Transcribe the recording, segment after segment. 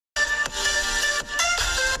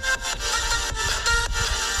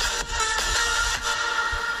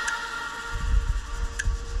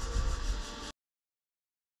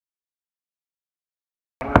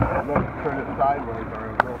sideways or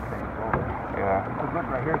it will sink forward. Yeah. Because look,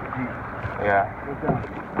 right here it's deep. Yeah. Look down.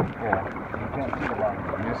 Yeah. You can't see the bottom.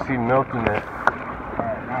 You just see milk in it.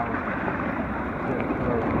 Alright, now we're getting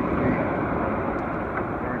close.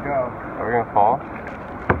 Here we go. Are we gonna fall?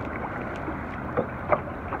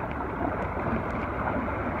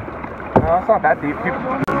 No, it's not that deep.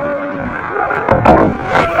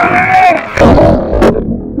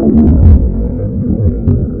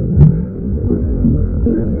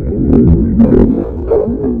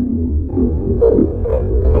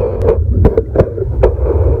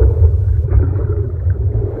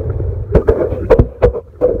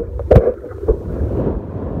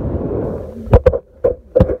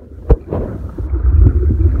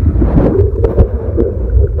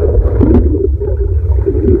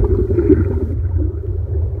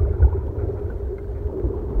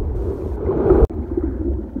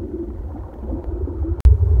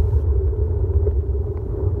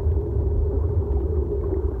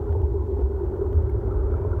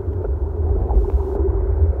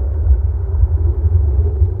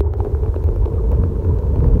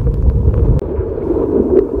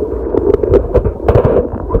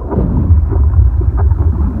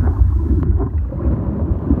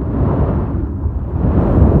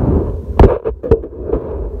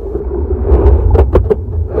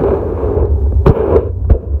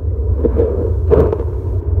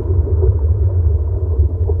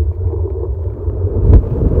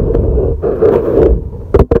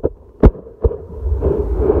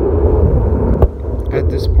 At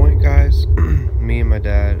this point, guys, me and my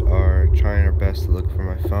dad are trying our best to look for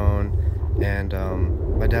my phone, and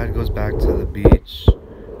my dad goes back to the beach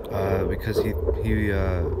because he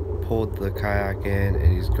pulled the kayak in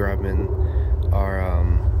and he's grabbing our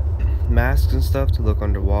masks and stuff to look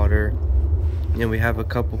underwater. And we have a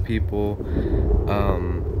couple people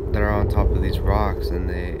that are on top of these rocks,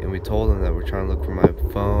 and we told them that we're trying to look for my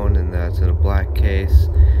phone and that's in a black case,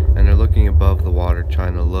 and they're looking above the water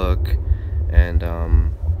trying to look. And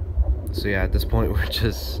so yeah, at this point we're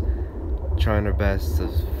just trying our best to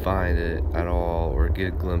find it at all or get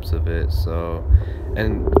a glimpse of it. So,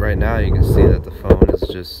 and right now you can see that the phone is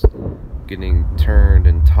just getting turned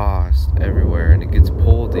and tossed everywhere, and it gets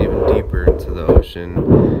pulled even deeper into the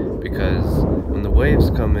ocean because when the waves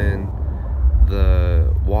come in,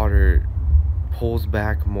 the water pulls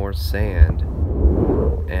back more sand,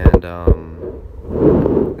 and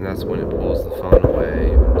that's when it pulls the phone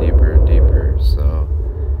away even deeper and deeper. So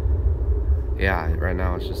yeah, right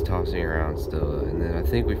now it's just tossing around still, and then I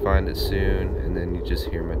think we find it soon, and then you just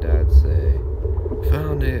hear my dad say,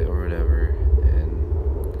 "Found it," or whatever,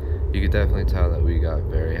 and you could definitely tell that we got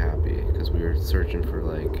very happy because we were searching for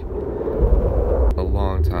like a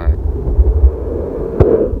long time.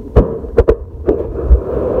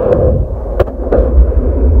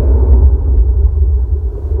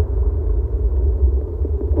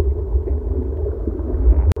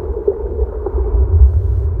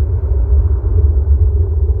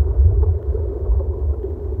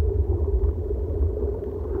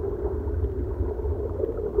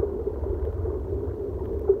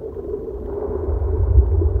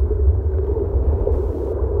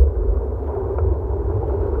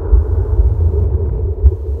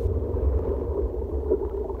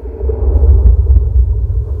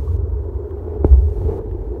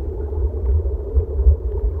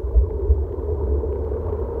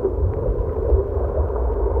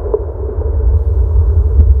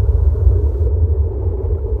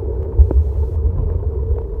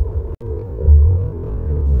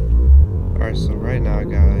 Alright, so right now,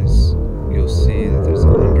 guys, you'll see that there's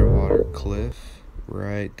an underwater cliff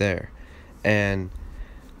right there, and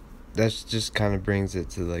that's just kind of brings it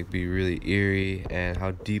to like be really eerie and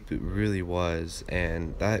how deep it really was.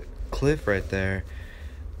 And that cliff right there,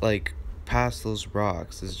 like past those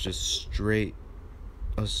rocks, is just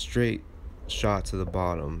a straight shot to the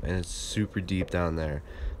bottom, and it's super deep down there.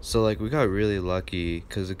 So like we got really lucky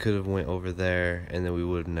because it could have went over there and then we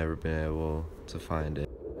would have never been able to find it.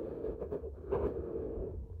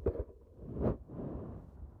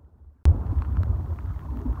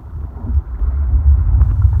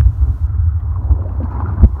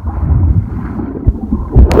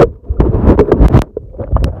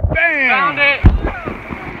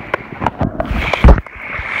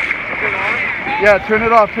 Yeah, turn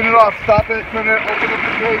it off, stop it, turn it, open up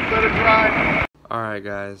the case, let it dry. Alright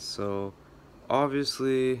guys, so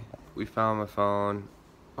obviously we found my phone.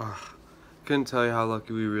 Couldn't tell you how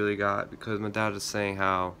lucky we really got because my dad was saying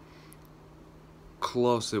how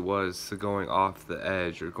close it was to going off the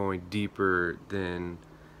edge or going deeper than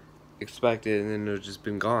expected, and then it had just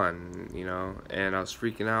been gone, you know. And I was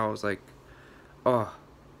freaking out. I was like, oh,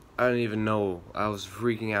 I didn't even know. I was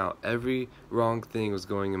freaking out. Every wrong thing was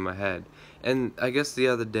going in my head. And I guess the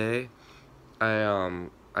other day,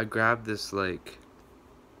 I grabbed this like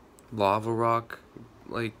lava rock,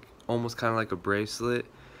 like almost kind of like a bracelet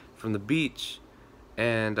from the beach,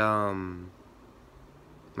 and my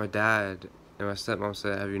dad and my stepmom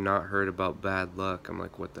said, "Have you not heard about bad luck?" I'm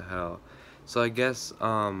like, "What the hell?" So I guess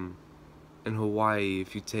in Hawaii,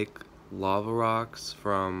 if you take lava rocks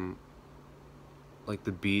from like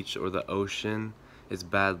the beach or the ocean, it's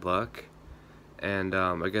bad luck. And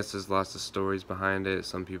I guess there's lots of stories behind it.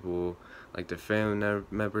 Some people, like their family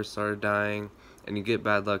members started dying, and you get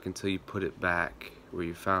bad luck until you put it back where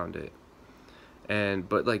you found it. And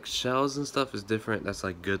but like shells and stuff is different. That's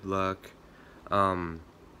like good luck.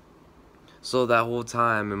 So that whole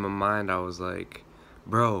time in my mind I was like,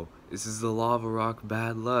 bro, this is the lava rock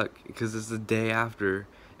bad luck, because it's the day after.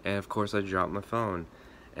 And of course I dropped my phone.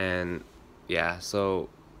 And yeah, so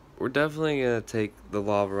we're definitely gonna take the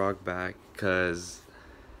lava rock back, because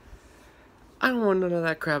I don't want none of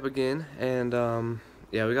that crap again. And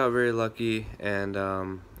yeah, we got very lucky, and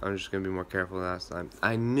I'm just gonna be more careful last time.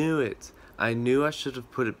 I knew it. I knew I should have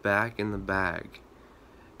put it back in the bag,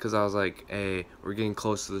 because I was like, hey, we're getting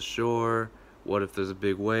close to the shore. What if there's a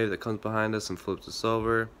big wave that comes behind us and flips us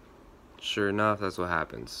over? Sure enough, that's what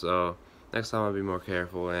happens. So next time I'll be more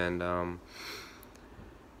careful. And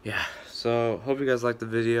yeah, so hope you guys liked the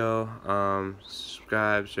video.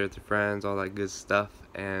 Subscribe, share with your friends, all that good stuff.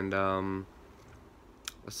 And I'll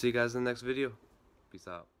see you guys in the next video. Peace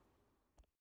out.